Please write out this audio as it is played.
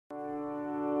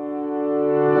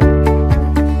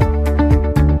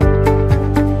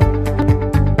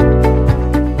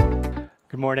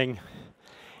morning.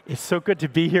 It's so good to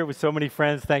be here with so many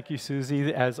friends. Thank you,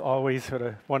 Susie, as always, for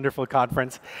a wonderful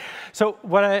conference. So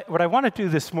what I want to do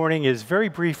this morning is very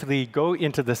briefly go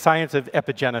into the science of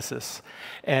epigenesis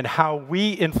and how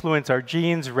we influence our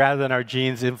genes rather than our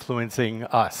genes influencing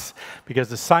us. Because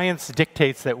the science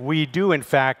dictates that we do, in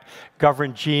fact,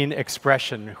 govern gene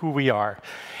expression, who we are.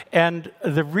 And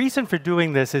the reason for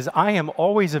doing this is I am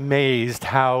always amazed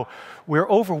how we're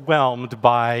overwhelmed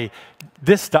by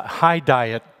this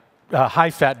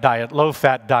high-fat diet,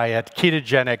 low-fat diet,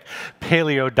 ketogenic,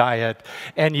 paleo diet,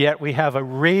 and yet we have a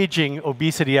raging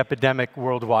obesity epidemic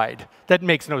worldwide. That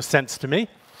makes no sense to me.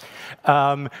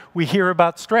 We hear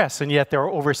about stress, and yet there are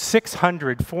over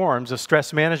 600 forms of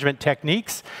stress management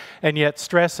techniques, and yet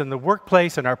stress in the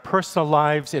workplace, in our personal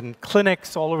lives, in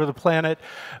clinics all over the planet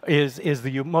is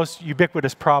the most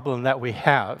ubiquitous problem that we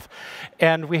have.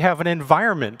 And we have an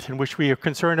environment in which we are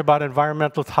concerned about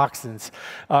environmental toxins,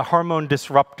 hormone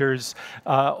disruptors,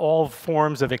 all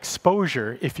forms of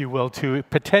exposure, if you will, to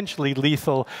potentially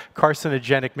lethal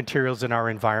carcinogenic materials in our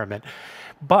environment.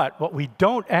 But what we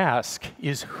don't ask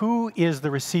is who is the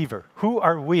receiver? Who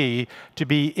are we to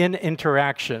be in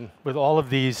interaction with all of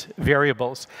these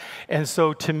variables? And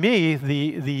so to me,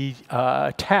 the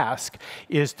task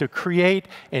is to create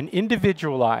an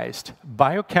individualized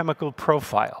biochemical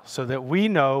profile so that we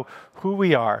know who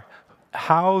we are,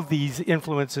 how these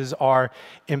influences are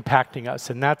impacting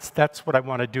us. And that's what I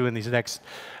want to do in these next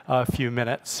few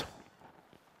minutes.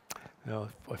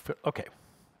 Okay,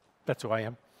 that's who I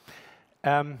am.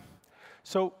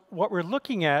 So what we're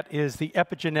looking at is the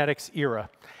epigenetics era.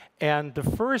 And the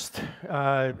first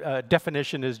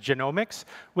definition is genomics,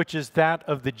 which is that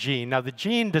of the gene. Now, the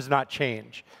gene does not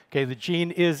change. Okay, the gene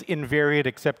is invariant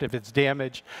except if it's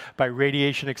damaged by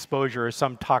radiation exposure or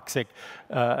some toxic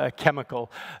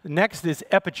chemical. Next is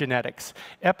epigenetics.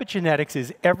 Epigenetics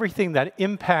is everything that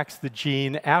impacts the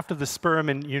gene after the sperm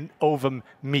and ovum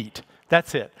meet.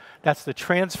 That's it. That's the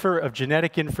transfer of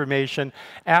genetic information.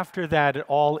 After that, it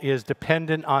all is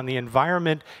dependent on the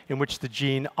environment in which the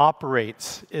gene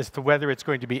operates as to whether it's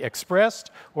going to be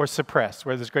expressed or suppressed,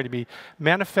 whether it's going to be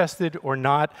manifested or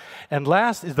not. And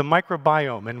last is the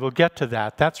microbiome, and we'll get to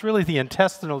that. That's really the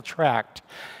intestinal tract.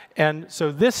 And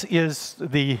so this is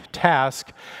the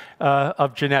task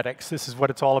of genetics. This is what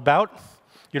it's all about.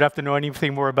 You don't have to know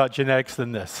anything more about genetics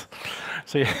than this.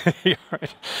 So,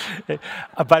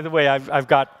 by the way, I've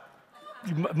got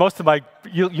most of my,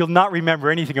 you'll not remember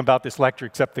anything about this lecture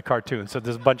except the cartoon, so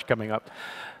there's a bunch coming up.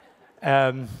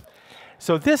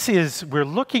 So this is, we're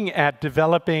looking at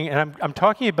developing, and I'm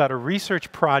talking about a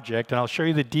research project, and I'll show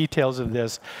you the details of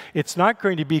this. It's not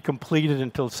going to be completed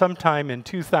until sometime in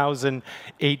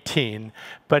 2018,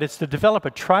 but it's to develop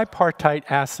a tripartite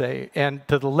assay. And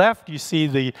to the left, you see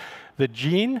the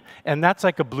gene, and that's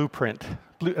like a blueprint.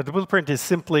 The blueprint is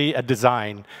simply a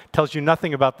design, tells you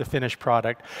nothing about the finished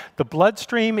product. The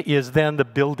bloodstream is then the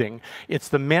building. It's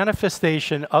the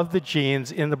manifestation of the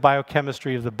genes in the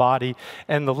biochemistry of the body.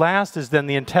 And the last is then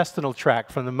the intestinal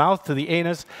tract. From the mouth to the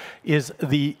anus is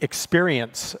the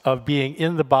experience of being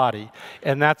in the body.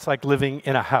 And that's like living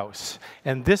in a house.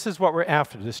 And this is what we're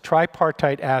after, this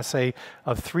tripartite assay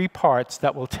of 3 parts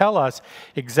that will tell us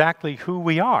exactly who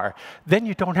we are. Then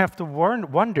you don't have to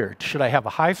wonder, should I have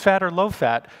a high fat or low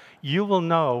fat? You will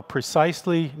know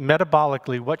precisely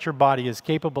metabolically what your body is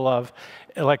capable of.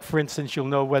 Like, for instance, you'll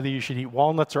know whether you should eat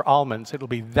walnuts or almonds. It'll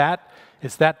be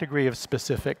it's that degree of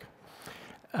specific.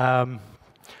 And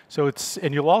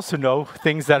you'll also know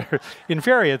things that are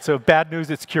invariant. So bad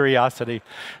news, it's curiosity.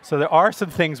 So there are some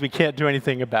things we can't do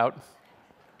anything about.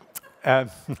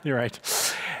 You're right.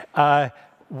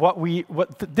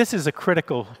 This is a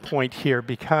critical point here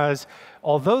because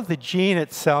although the gene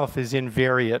itself is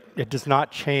invariant, it does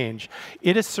not change,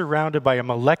 it is surrounded by a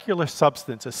molecular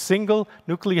substance, a single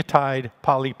nucleotide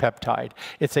polypeptide.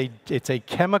 It's a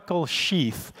chemical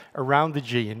sheath around the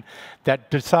gene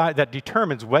that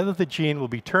determines whether the gene will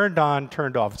be turned on,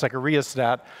 turned off. It's like a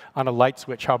rheostat on a light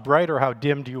switch. How bright or how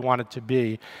dim do you want it to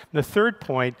be? And the third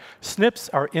point, SNPs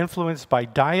are influenced by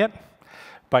diet,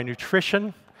 by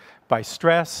nutrition, by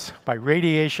stress, by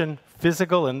radiation, the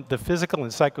physical and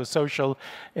psychosocial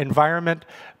environment,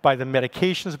 by the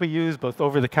medications we use, both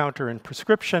over-the-counter and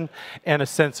prescription, and a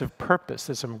sense of purpose.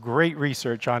 There's some great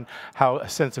research on how a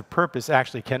sense of purpose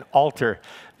actually can alter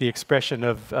the expression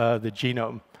of the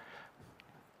genome.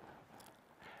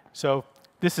 So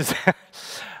this is, like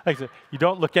I said, you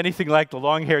don't look anything like the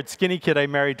long-haired skinny kid I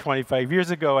married 25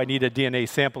 years ago. I need a DNA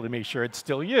sample to make sure it's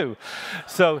still you.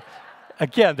 So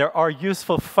again, there are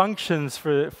useful functions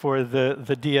for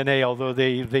the DNA, although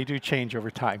they do change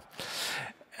over time.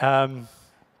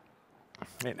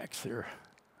 Next here.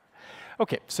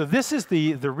 Okay, so this is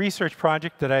the research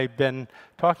project that I've been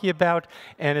talking about,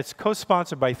 and it's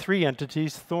co-sponsored by 3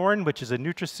 entities. Thorne, which is a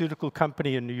nutraceutical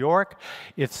company in New York.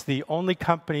 It's the only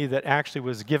company that actually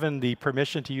was given the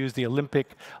permission to use the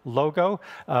Olympic logo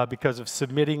because of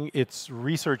submitting its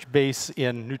research base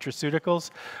in nutraceuticals.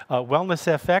 Wellness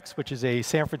FX, which is a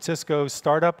San Francisco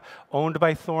startup owned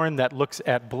by Thorne that looks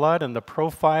at blood and the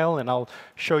profile, and I'll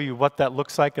show you what that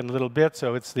looks like in a little bit.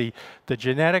 So it's the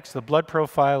genetics, the blood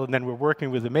profile, and then we're working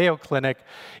with the Mayo Clinic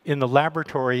in the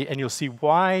laboratory, and you'll see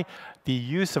why the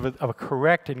use of a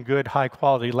correct and good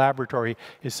high-quality laboratory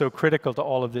is so critical to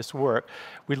all of this work.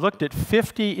 We looked at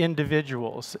 50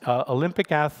 individuals,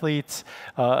 Olympic athletes,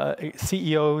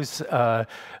 CEOs,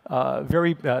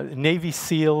 Navy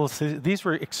SEALs. These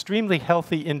were extremely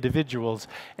healthy individuals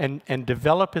and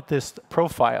developed this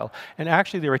profile. And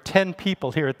actually, there were 10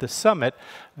 people here at the summit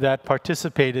that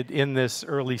participated in this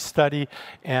early study,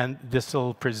 and this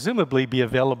will presumably be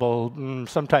available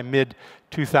sometime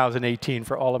mid-2018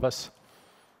 for all of us.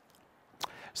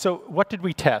 So what did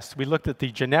we test? We looked at the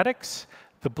genetics,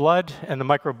 the blood, and the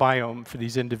microbiome for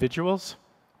these individuals.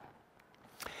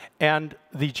 And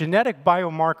the genetic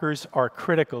biomarkers are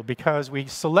critical because we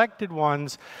selected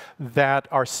ones that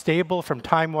are stable from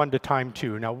time 1 to time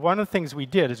 2. Now, one of the things we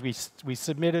did is we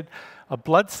submitted a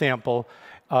blood sample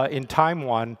in time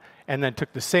 1 and then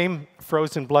took the same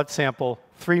frozen blood sample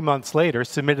 3 months later,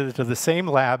 submitted it to the same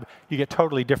lab. You get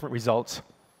totally different results.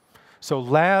 So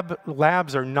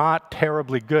labs are not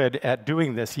terribly good at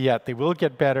doing this yet. They will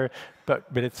get better, but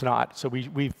it's not. So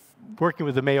we've working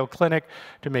with the Mayo Clinic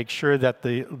to make sure that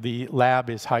the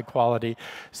lab is high quality.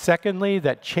 Secondly,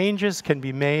 that changes can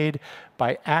be made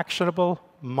by actionable,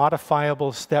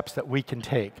 modifiable steps that we can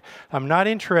take. I'm not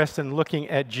interested in looking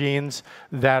at genes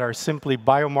that are simply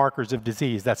biomarkers of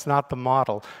disease. That's not the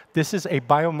model. This is a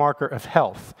biomarker of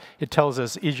health. It tells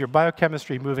us, is your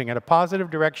biochemistry moving in a positive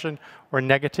direction or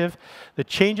negative? The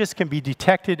changes can be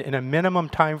detected in a maximum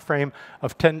time frame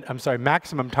of 10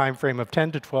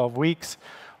 to 12 weeks.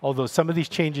 Although some of these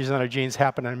changes in our genes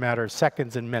happen in a matter of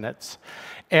seconds and minutes,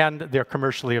 and they're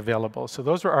commercially available. So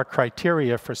those are our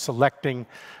criteria for selecting,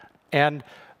 and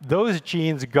those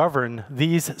genes govern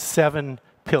these 7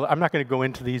 pillars. I'm not going to go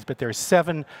into these, but there are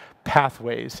 7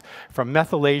 pathways from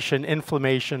methylation,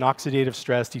 inflammation, oxidative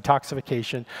stress,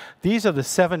 detoxification. These are the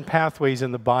 7 pathways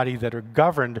in the body that are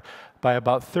governed by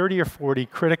about 30 or 40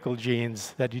 critical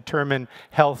genes that determine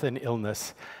health and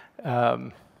illness.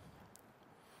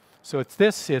 So it's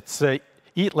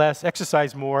eat less,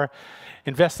 exercise more,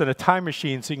 invest in a time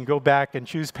machine so you can go back and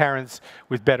choose parents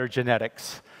with better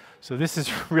genetics. So this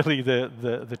is really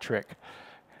the trick.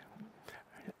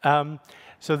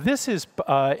 So this is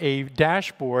a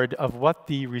dashboard of what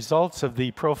the results of the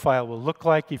profile will look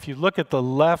like. If you look at the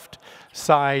left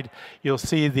side, you'll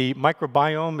see the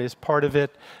microbiome is part of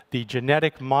it, the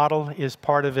genetic model is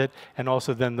part of it, and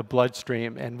also then the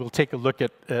bloodstream. And we'll take a look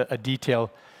at a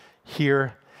detail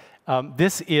here.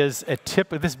 This is a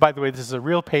by the way, this is a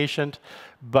real patient,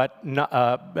 but not,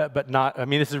 I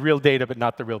mean, this is real data, but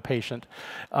not the real patient.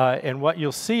 And what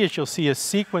you'll see is a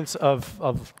sequence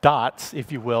of dots, if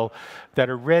you will, that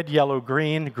are red, yellow,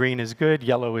 green. Green is good,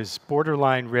 yellow is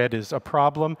borderline, red is a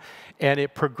problem. And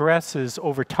it progresses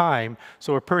over time,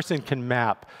 so a person can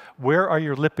map. Where are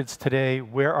your lipids today?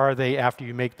 Where are they after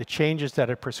you make the changes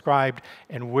that are prescribed?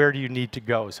 And where do you need to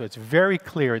go? So it's very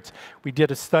clear. We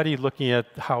did a study looking at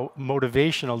how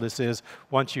motivational this is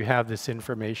once you have this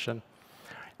information.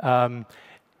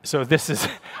 So this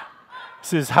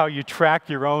is how you track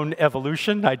your own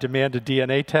evolution. I demand a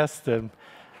DNA test.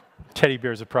 Teddy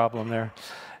bear's a problem there.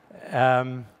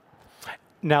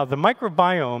 Now, the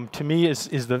microbiome, to me,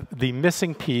 is the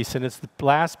missing piece, and it's the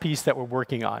last piece that we're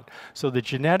working on. So the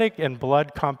genetic and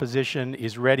blood composition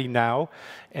is ready now,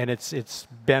 and it's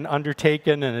been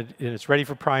undertaken, and it's ready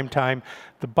for prime time.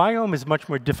 The biome is much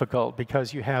more difficult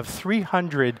because you have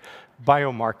 300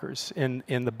 biomarkers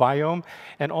in the biome,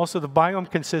 and also the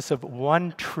biome consists of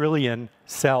 1 trillion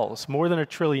cells, more than 1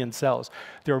 trillion cells.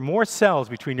 There are more cells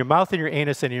between your mouth and your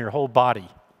anus than in your whole body.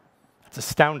 It's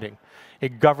astounding.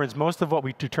 It governs most of what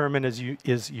we determine as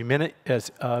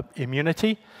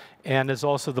immunity, and is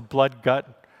also the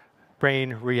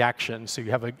blood-gut-brain reaction. So you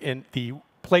have in the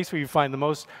place where you find the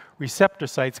most receptor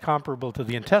sites comparable to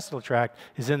the intestinal tract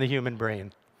is in the human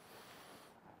brain.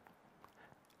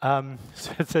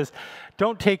 So it says,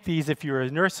 don't take these if you're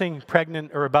nursing,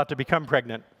 pregnant, or about to become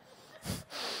pregnant.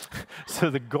 So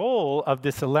the goal of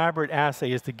this elaborate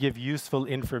assay is to give useful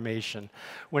information.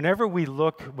 Whenever we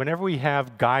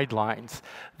have guidelines,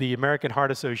 the American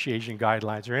Heart Association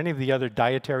guidelines, or any of the other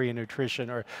dietary and nutrition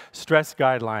or stress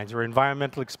guidelines or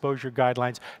environmental exposure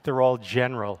guidelines, they're all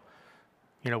general.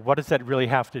 You know, what does that really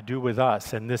have to do with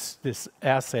us? And this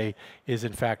assay is,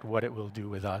 in fact, what it will do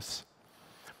with us.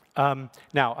 Now,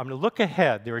 I'm going to look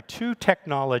ahead. There are two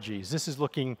technologies. This is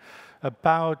looking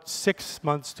about 6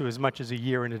 months to as much as a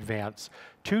year in advance.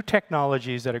 Two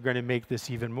technologies that are going to make this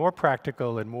even more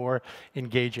practical and more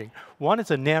engaging. One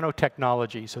is a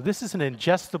nanotechnology. So this is an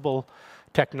ingestible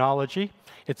technology.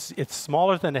 It's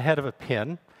smaller than the head of a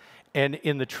pin. And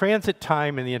in the transit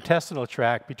time in the intestinal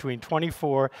tract between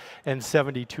 24 and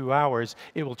 72 hours,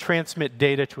 it will transmit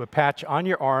data to a patch on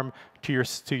your arm to your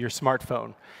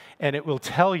smartphone. And it will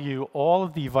tell you all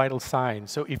of the vital signs.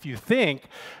 So if you think,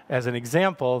 as an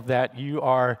example, that you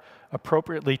are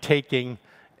appropriately taking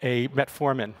a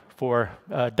metformin for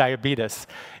diabetes,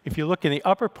 if you look in the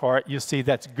upper part, you'll see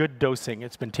that's good dosing.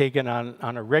 It's been taken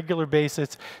on a regular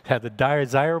basis, had the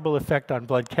desirable effect on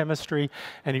blood chemistry,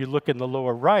 and you look in the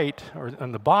lower right, or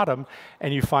on the bottom,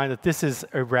 and you find that this is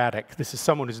erratic. This is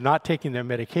someone who's not taking their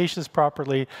medications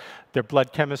properly, their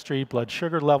blood chemistry, blood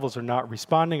sugar levels are not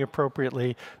responding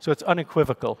appropriately, so it's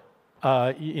unequivocal.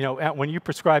 You know, when you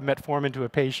prescribe metformin to a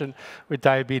patient with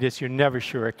diabetes, you're never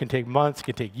sure. It can take months, it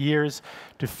can take years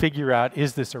to figure out,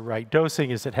 is this a right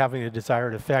dosing? Is it having the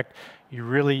desired effect? You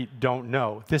really don't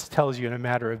know. This tells you in a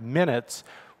matter of minutes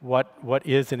what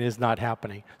is and is not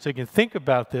happening. So you can think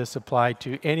about this applied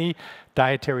to any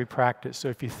dietary practice. So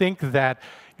if you think that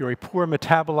you're a poor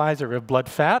metabolizer of blood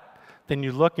fat, then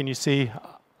you look and you see,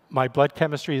 my blood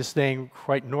chemistry is staying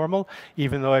quite normal,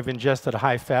 even though I've ingested a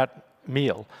high-fat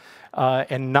meal.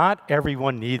 And not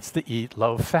everyone needs to eat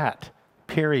low fat,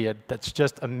 period. That's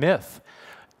just a myth.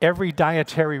 Every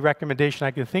dietary recommendation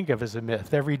I can think of is a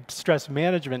myth. Every stress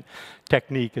management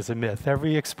technique is a myth.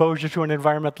 Every exposure to an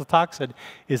environmental toxin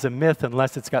is a myth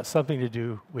unless it's got something to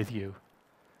do with you,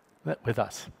 with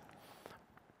us.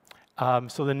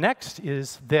 So the next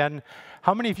is then,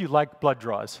 how many of you like blood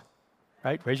draws?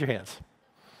 Right? Raise your hands.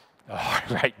 Oh,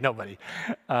 right, nobody.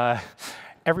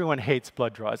 Everyone hates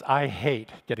blood draws. I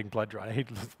hate getting blood drawn. I hate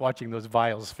watching those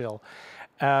vials fill.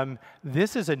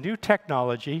 This is a new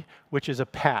technology, which is a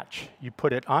patch. You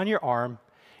put it on your arm.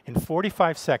 In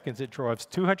 45 seconds, it draws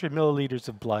 200 milliliters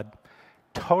of blood,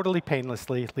 totally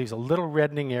painlessly. It leaves a little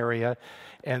reddening area.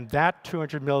 And that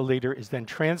 200 milliliter is then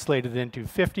translated into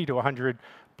 50 to 100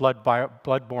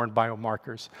 blood-borne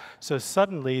biomarkers. So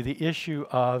suddenly, the issue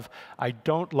of, I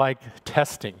don't like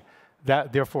testing,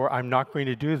 therefore, I'm not going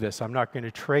to do this. I'm not going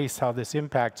to trace how this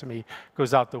impacts me,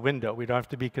 goes out the window. We don't have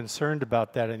to be concerned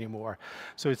about that anymore.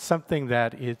 So it's something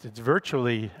that it's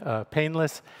virtually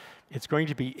painless. It's going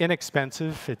to be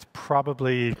inexpensive. It's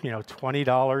probably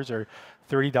 $20 or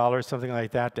 $30, something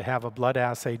like that, to have a blood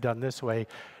assay done this way.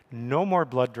 No more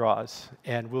blood draws,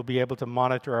 and we'll be able to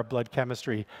monitor our blood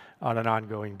chemistry on an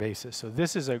ongoing basis. So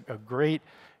this is a great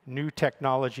new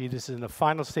technology. This is in the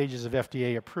final stages of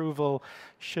FDA approval,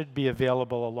 should be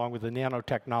available along with the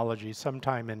nanotechnology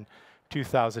sometime in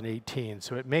 2018.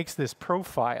 So it makes this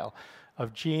profile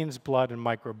of genes, blood, and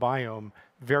microbiome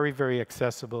very, very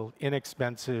accessible,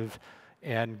 inexpensive,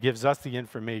 and gives us the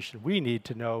information we need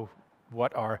to know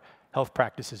what our health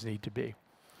practices need to be.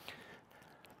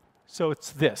 So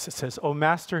it's this. It says, "Oh,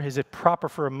 Master, is it proper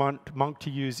for a monk to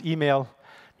use email?"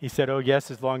 He said, "Oh, yes,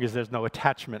 as long as there's no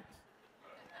attachment."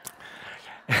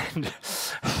 And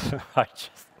I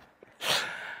just,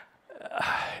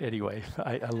 anyway,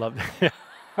 I love it.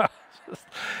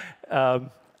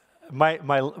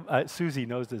 Susie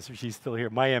knows this, if she's still here.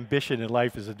 My ambition in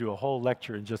life is to do a whole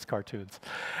lecture in just cartoons.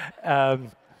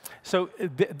 So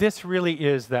this really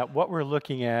is that what we're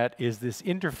looking at is this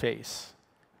interface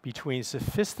between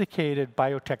sophisticated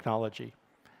biotechnology,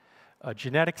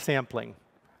 genetic sampling,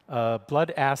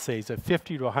 blood assays of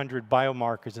 50 to 100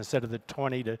 biomarkers instead of the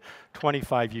 20 to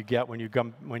 25 you get when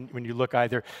you look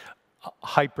either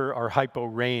hyper or hypo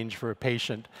range for a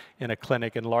patient in a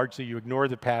clinic, and largely you ignore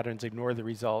the patterns, ignore the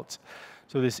results.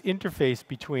 So this interface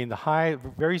between the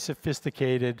very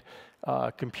sophisticated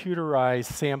computerized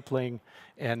sampling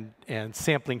and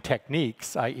sampling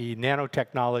techniques, i.e.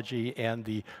 nanotechnology, and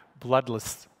the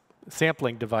bloodless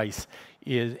sampling device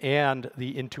and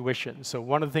the intuition. So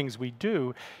one of the things we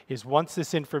do is once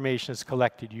this information is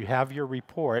collected, you have your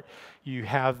report, you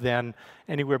have then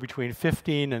anywhere between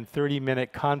 15 and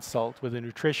 30-minute consult with a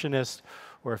nutritionist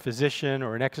or a physician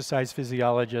or an exercise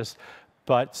physiologist,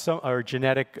 or a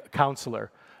genetic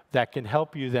counselor that can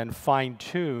help you then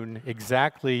fine-tune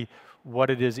exactly what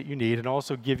it is that you need and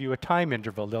also give you a time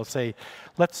interval. They'll say,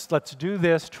 let's do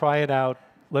this, try it out,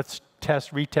 let's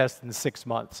retest in 6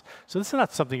 months. So this is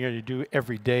not something you're going to do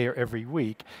every day or every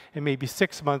week. It may be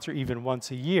 6 months or even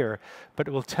once a year, but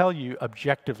it will tell you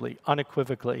objectively,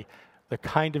 unequivocally, the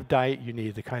kind of diet you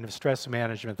need, the kind of stress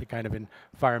management, the kind of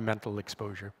environmental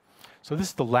exposure. So this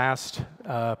is the last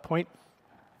point.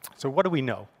 So what do we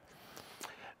know?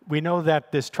 We know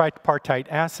that this tripartite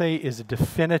assay is a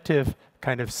definitive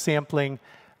kind of sampling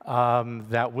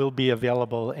that will be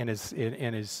available and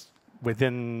is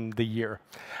within the year.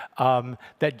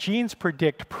 That genes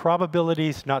predict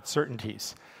probabilities, not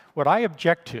certainties. What I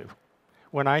object to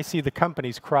when I see the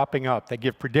companies cropping up that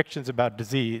give predictions about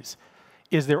disease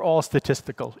is they're all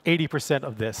statistical. 80%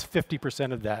 of this,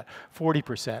 50% of that,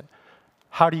 40%.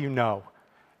 How do you know?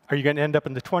 Are you going to end up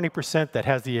in the 20% that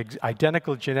has the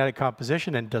identical genetic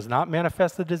composition and does not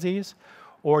manifest the disease?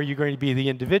 Or are you going to be the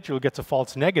individual who gets a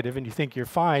false negative and you think you're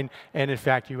fine, and in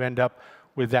fact you end up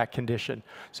with that condition?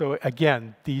 So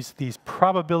again, these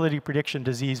probability prediction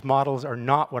disease models are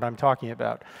not what I'm talking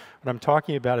about. What I'm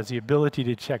talking about is the ability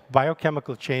to detect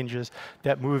biochemical changes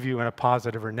that move you in a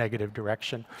positive or negative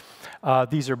direction.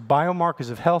 These are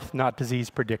biomarkers of health, not disease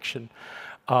prediction.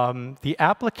 The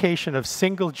application of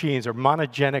single genes or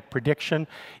monogenic prediction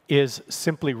is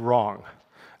simply wrong.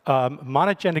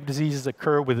 Monogenic diseases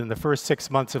occur within the first 6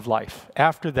 months of life.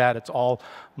 After that, it's all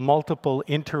multiple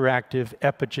interactive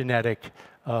epigenetic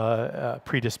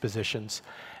predispositions.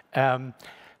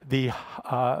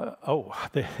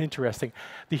 Interesting.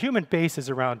 The human base is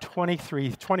around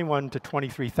 21 to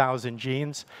 23,000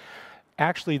 genes.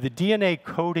 Actually, the DNA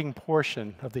coding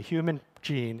portion of the human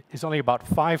gene is only about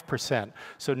 5%.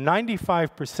 So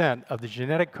 95% of the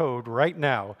genetic code right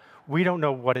now, we don't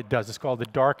know what it does. It's called the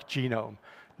dark genome.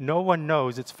 No one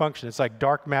knows its function. It's like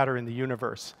dark matter in the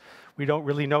universe. We don't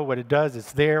really know what it does.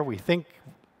 It's there. We think,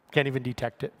 can't even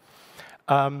detect it.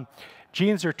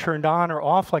 Genes are turned on or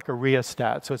off like a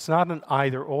rheostat. So it's not an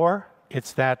either or.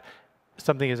 It's that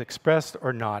something is expressed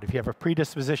or not. If you have a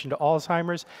predisposition to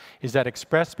Alzheimer's, is that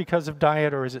expressed because of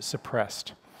diet or is it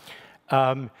suppressed?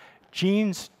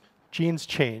 Genes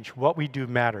change. What we do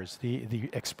matters. The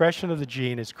expression of the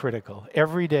gene is critical.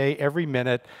 Every day, every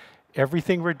minute,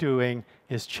 everything we're doing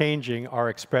is changing our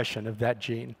expression of that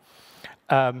gene.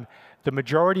 The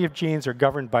majority of genes are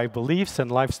governed by beliefs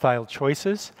and lifestyle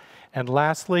choices. And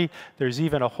lastly, there's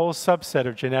even a whole subset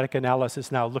of genetic analysis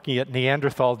now looking at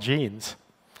Neanderthal genes.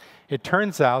 It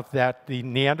turns out that the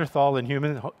Neanderthal and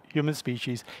human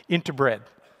species interbred.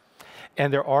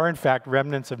 And there are, in fact,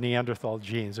 remnants of Neanderthal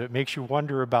genes. So it makes you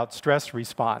wonder about stress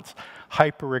response,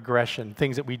 hyperaggression,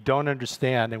 things that we don't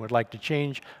understand and would like to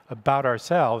change about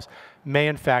ourselves may,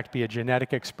 in fact, be a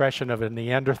genetic expression of a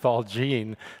Neanderthal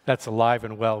gene that's alive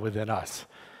and well within us.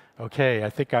 Okay, I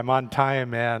think I'm on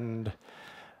time, and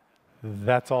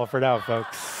that's all for now,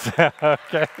 folks.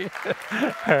 Okay.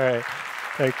 All right.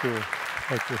 Thank you.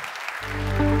 Thank you.